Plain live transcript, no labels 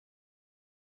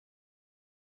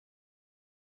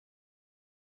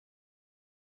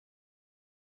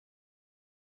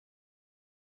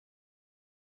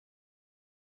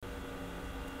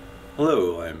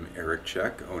Hello, I'm Eric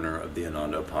Cech, owner of the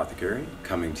Ananda Apothecary,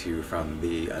 coming to you from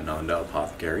the Ananda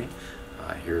Apothecary.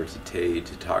 Here today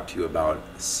to talk to you about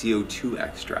CO2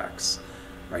 extracts.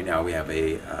 Right now we have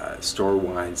a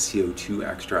store-wide CO2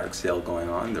 extract sale going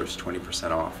on. There's 20%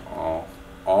 off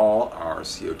all our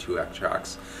CO2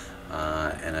 extracts,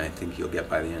 and I think you'll get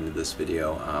by the end of this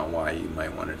video why you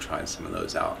might want to try some of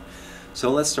those out.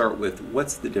 So let's start with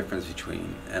what's the difference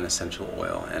between an essential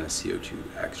oil and a CO2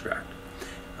 extract.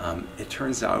 It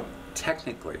turns out,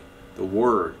 technically, the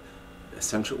word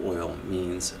essential oil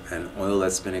means an oil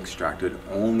that's been extracted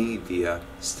only via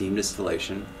steam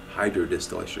distillation,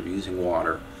 hydrodistillation, using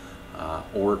water,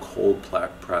 or cold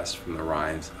press from the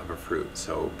rinds of a fruit,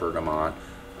 so bergamot,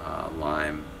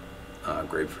 lime,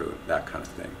 grapefruit, that kind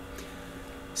of thing.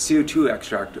 CO2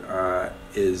 extract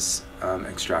is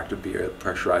extracted via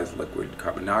pressurized liquid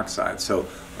carbon dioxide. So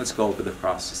let's go over the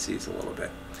processes a little bit.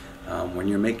 When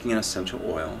you're making an essential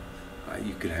oil,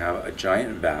 you could have a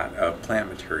giant vat of plant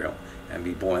material and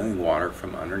be boiling water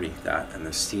from underneath that, and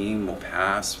the steam will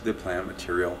pass through the plant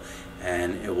material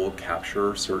and it will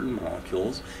capture certain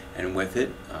molecules, and with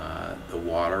it the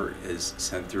water is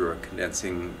sent through a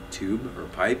condensing tube or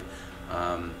pipe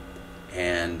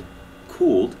and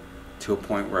cooled to a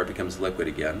point where it becomes liquid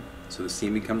again. So the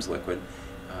steam becomes liquid,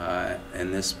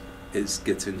 and this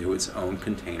gets into its own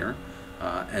container.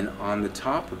 And on the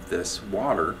top of this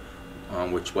water,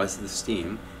 which was the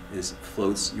steam,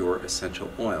 floats your essential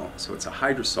oil. So it's a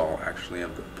hydrosol actually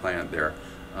of the plant there,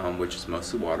 which is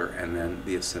mostly water, and then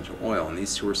the essential oil. And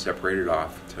these two are separated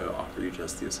off to offer you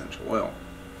just the essential oil.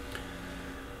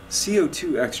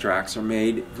 CO2 extracts are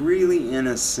made really in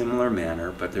a similar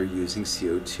manner, but they're using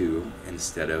CO2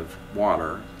 instead of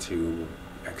water to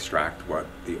extract what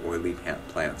the oily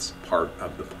plants, part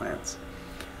of the plants.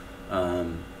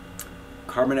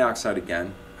 Carbon dioxide,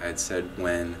 again, I had said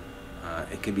when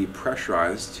it can be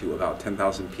pressurized to about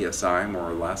 10,000 psi, more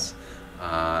or less,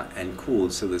 and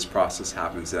cooled. So this process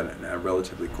happens at a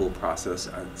relatively cool process.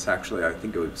 It's actually, I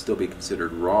think it would still be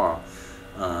considered raw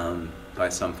by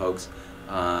some folks.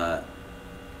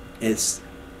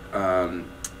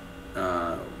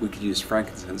 We could use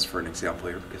frankincense for an example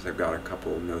here, because I've got a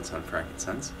couple of notes on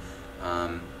frankincense.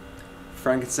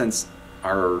 Frankincense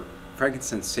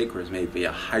sacred is made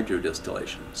via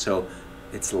hydrodistillation. So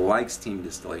it's like steam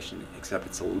distillation, except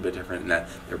it's a little bit different in that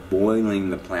they're boiling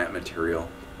the plant material,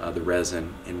 the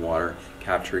resin, in water,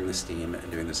 capturing the steam and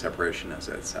doing the separation, as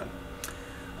I said.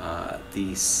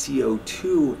 The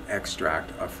CO2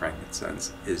 extract of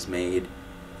frankincense is made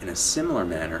in a similar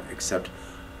manner, except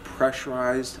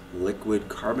pressurized liquid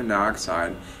carbon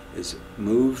dioxide is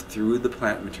moved through the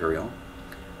plant material.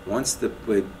 Once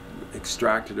we've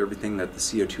extracted everything that the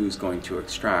CO2 is going to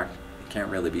extract, it can't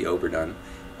really be overdone.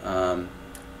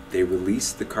 They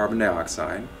release the carbon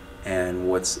dioxide, and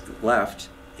what's left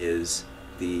is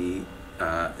the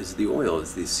oil,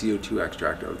 is the CO2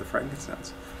 extract of the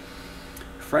frankincense.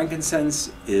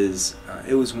 Frankincense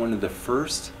it was one of the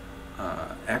first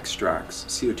extracts,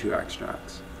 CO2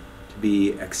 extracts, to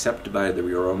be accepted by the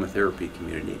aromatherapy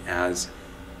community as,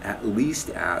 at least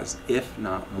as, if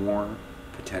not more,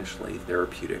 potentially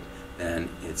therapeutic than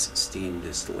its steam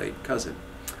distillate cousin.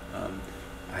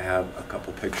 I have a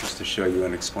couple pictures to show you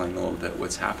and explain a little bit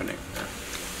what's happening there.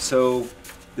 So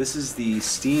this is the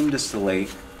steam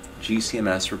distillate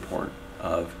GCMS report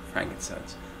of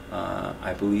frankincense.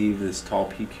 I believe this tall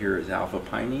peak here is alpha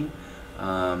pinene,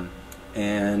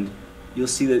 and you'll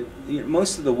see that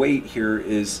most of the weight here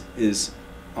is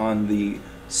on the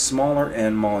smaller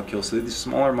end molecules. So these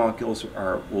smaller molecules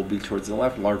will be towards the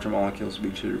left, larger molecules will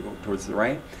be towards the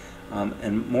right,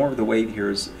 and more of the weight here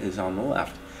is on the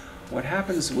left. What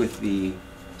happens with the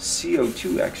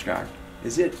CO2 extract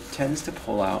is it tends to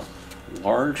pull out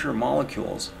larger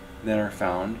molecules than are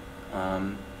found,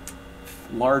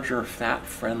 larger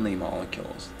fat-friendly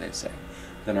molecules, they say,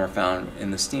 than are found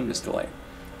in the steam distillate.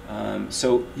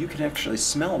 So you can actually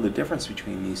smell the difference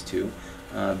between these two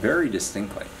very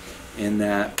distinctly, in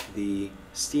that the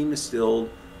steam distilled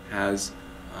has,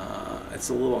 it's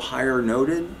a little higher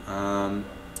noted.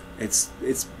 It's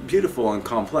beautiful and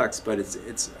complex, but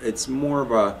it's more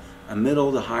of a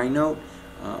middle to high note,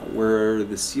 where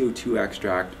the CO2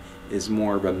 extract is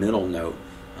more of a middle note.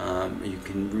 You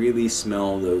can really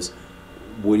smell those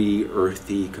woody,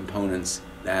 earthy components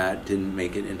that didn't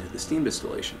make it into the steam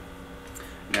distillation.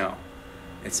 Now,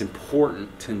 it's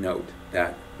important to note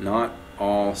that not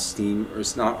all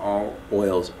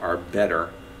oils are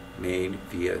better made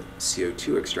via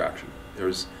CO2 extraction.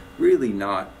 There's really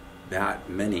not that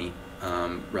many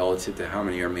relative to how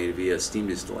many are made via steam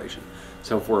distillation.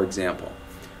 So for example,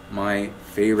 my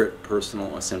favorite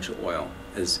personal essential oil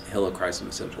as helichrysum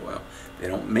essential oil. They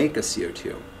don't make a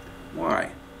CO2.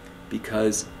 Why?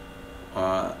 Because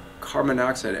carbon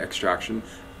dioxide extraction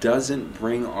doesn't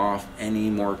bring off any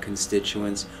more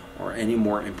constituents or any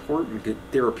more important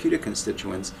therapeutic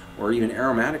constituents or even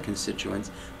aromatic constituents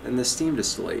than the steam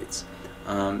distillates.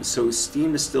 So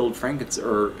steam distilled frankincense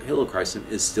or helichrysum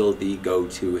is still the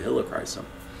go-to helichrysum.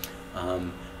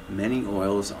 Many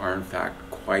oils are in fact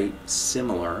quite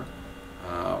similar,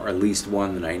 or at least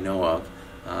one that I know of.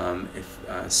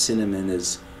 If cinnamon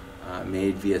is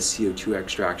made via CO2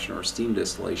 extraction or steam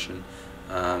distillation,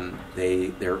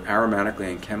 they're aromatically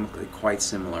and chemically quite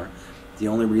similar. The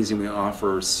only reason we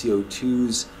offer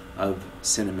CO2s of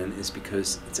cinnamon is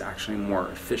because it's actually more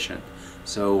efficient.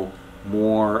 So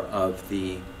more of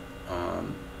the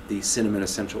cinnamon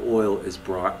essential oil is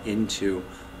brought into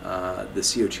the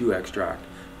CO2 extract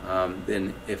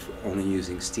than if only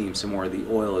using steam. So more of the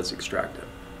oil is extracted.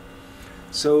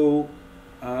 So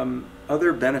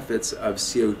other benefits of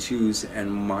CO2s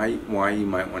and why you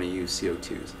might want to use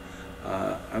CO2s.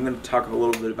 I'm going to talk a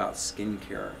little bit about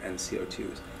skincare and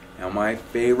CO2s. Now, my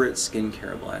favorite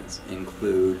skincare blends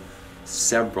include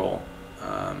several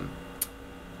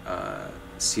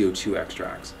CO2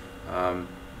 extracts.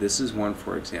 This is one,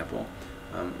 for example.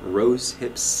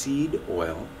 Rosehip seed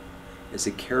oil is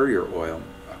a carrier oil,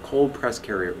 a cold pressed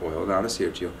carrier oil, not a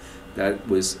CO2, that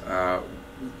was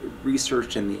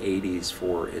researched in the 80s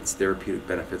for its therapeutic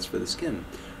benefits for the skin,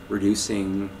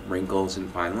 reducing wrinkles and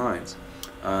fine lines.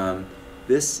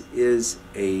 This is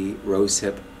a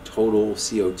rosehip total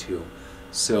CO2.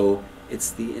 So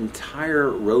it's the entire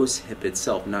rosehip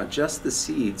itself, not just the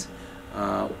seeds,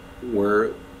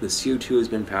 where the CO2 has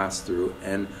been passed through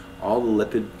and all the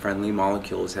lipid-friendly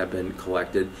molecules have been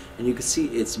collected. And you can see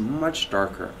it's much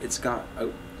darker. It's got a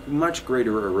much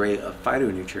greater array of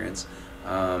phytonutrients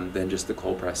than just the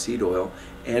cold pressed seed oil.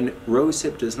 And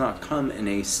rosehip does not come in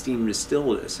a steam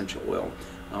distilled essential oil.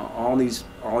 All these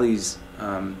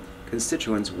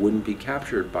constituents wouldn't be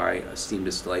captured by a steam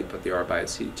distillate, but they are by a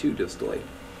CO2 distillate.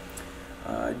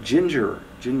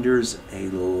 Ginger's a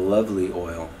lovely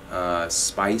oil.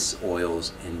 Spice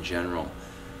oils in general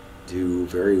do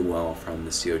very well from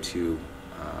the CO2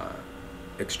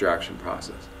 extraction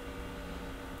process,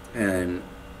 and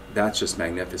that's just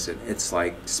magnificent. It's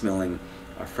like smelling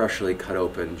a freshly cut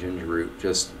open ginger root,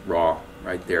 just raw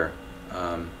right there.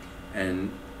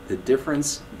 And the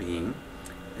difference being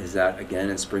is that, again,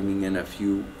 it's bringing in a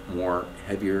few more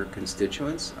heavier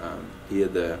constituents via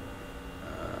the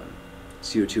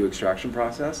CO2 extraction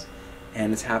process,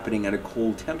 and it's happening at a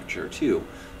cold temperature too.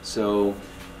 So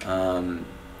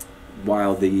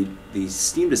while the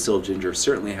steam distilled ginger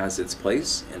certainly has its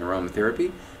place in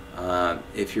aromatherapy,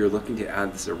 if you're looking to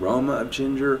add this aroma of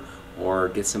ginger or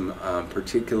get some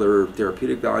particular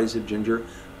therapeutic values of ginger,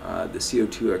 the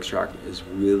CO2 extract is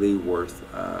really worth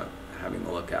having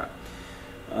a look at.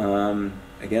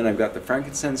 Again, I've got the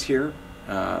frankincense here.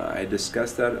 I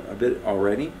discussed that a bit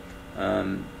already.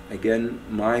 Again,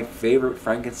 my favorite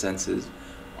frankincenses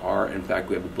are, in fact,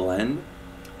 we have a blend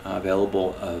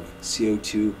available of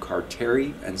CO2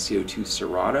 Carteri and CO2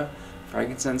 Serrata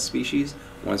frankincense species.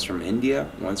 One's from India,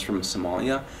 one's from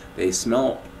Somalia. They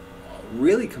smell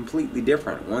really completely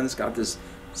different. One's got this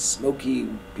smoky,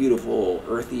 beautiful,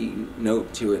 earthy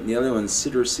note to it, and the other one's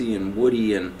citrusy and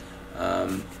woody, and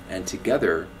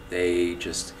together they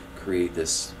just create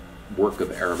this work of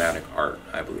aromatic art,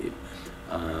 I believe.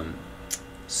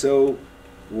 So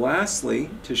lastly,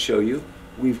 to show you,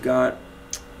 we've got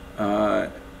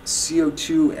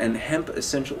CO2 and hemp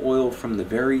essential oil from the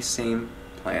very same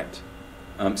plant.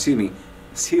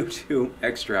 CO2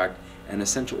 extract and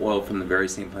essential oil from the very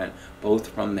same plant, both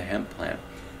from the hemp plant.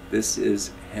 This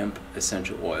is hemp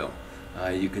essential oil.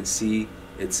 You can see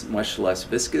it's much less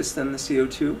viscous than the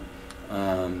CO2.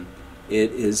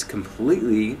 It is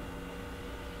completely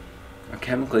a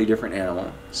chemically different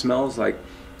animal. Smells like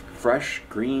fresh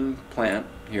green plant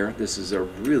here. This is a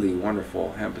really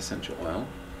wonderful hemp essential oil.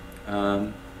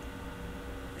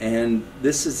 And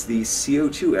this is the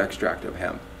CO2 extract of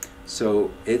hemp. So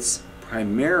it's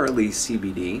primarily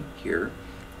CBD here,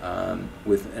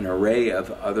 with an array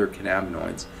of other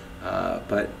cannabinoids,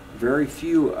 but very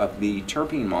few of the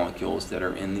terpene molecules that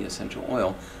are in the essential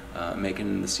oil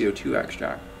making the CO2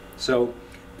 extract. So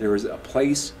there is a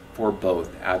place for both,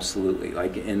 absolutely.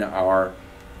 Like in our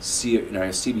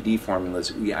CBD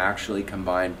formulas, we actually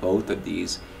combine both of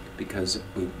these because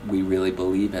we really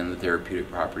believe in the therapeutic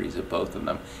properties of both of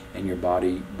them, and your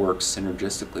body works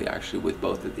synergistically actually with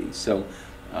both of these. So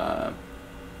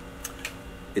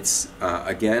it's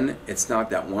again, it's not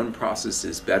that one process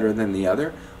is better than the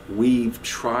other. We've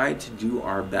tried to do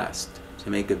our best to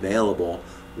make available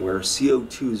where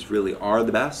CO2s really are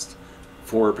the best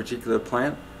for a particular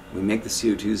plant. We make the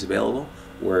CO2s available.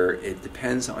 Where it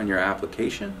depends on your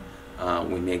application,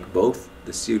 we make both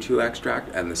the CO2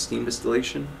 extract and the steam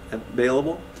distillation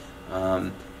available.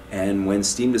 And when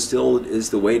steam distilled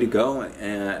is the way to go,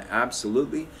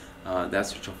 absolutely,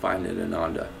 that's what you'll find at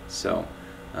Ananda. So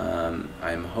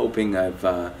I'm hoping I've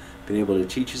been able to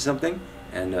teach you something,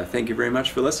 and thank you very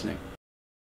much for listening.